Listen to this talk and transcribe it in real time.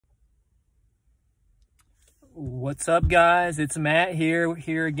What's up, guys? It's Matt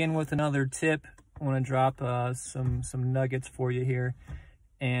here again with another tip. I want to drop some nuggets for you here.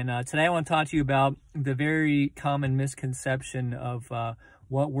 And today I want to talk to you about the very common misconception of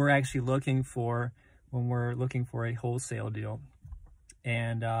what we're actually looking for when we're looking for a wholesale deal.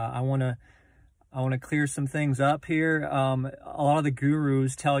 And I want to clear some things up here. A lot of the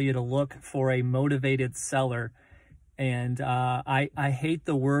gurus tell you to look for a motivated seller. And I hate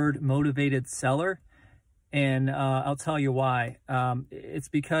the word motivated seller. And I'll tell you why. It's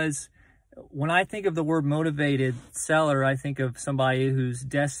because when I think of the word motivated seller, I think of somebody who's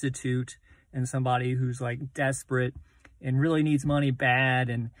destitute and somebody who's like desperate and really needs money bad.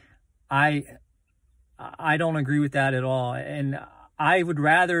 And I don't agree with that at all. And I would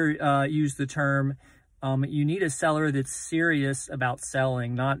rather use the term, you need a seller that's serious about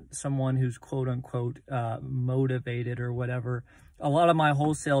selling, not someone who's quote unquote motivated or whatever. A lot of my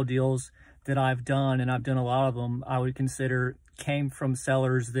wholesale deals that I've done, and I've done a lot of them, I would consider came from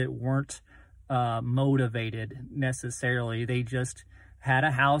sellers that weren't motivated necessarily. They just had a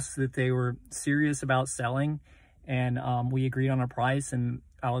house that they were serious about selling, and we agreed on a price, and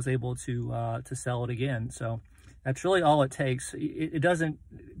I was able to sell it again. So that's really all it takes. It doesn't,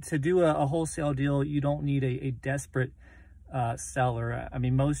 to do a wholesale deal, you don't need a desperate seller. I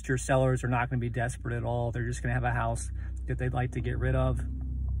mean, most of your sellers are not going to be desperate at all. They're just going to have a house that they'd like to get rid of.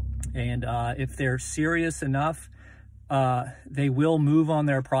 And if they're serious enough, they will move on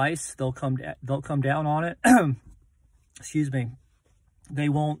their price. They'll come down on it. Excuse me. They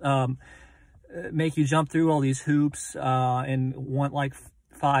won't make you jump through all these hoops and want like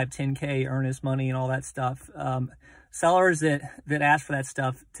 5, 10K earnest money and all that stuff. Sellers that ask for that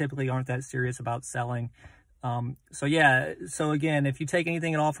stuff typically aren't that serious about selling. So yeah, so again, if you take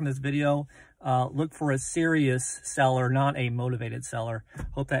anything at all from this video, look for a serious seller, not a motivated seller.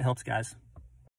 Hope that helps, guys.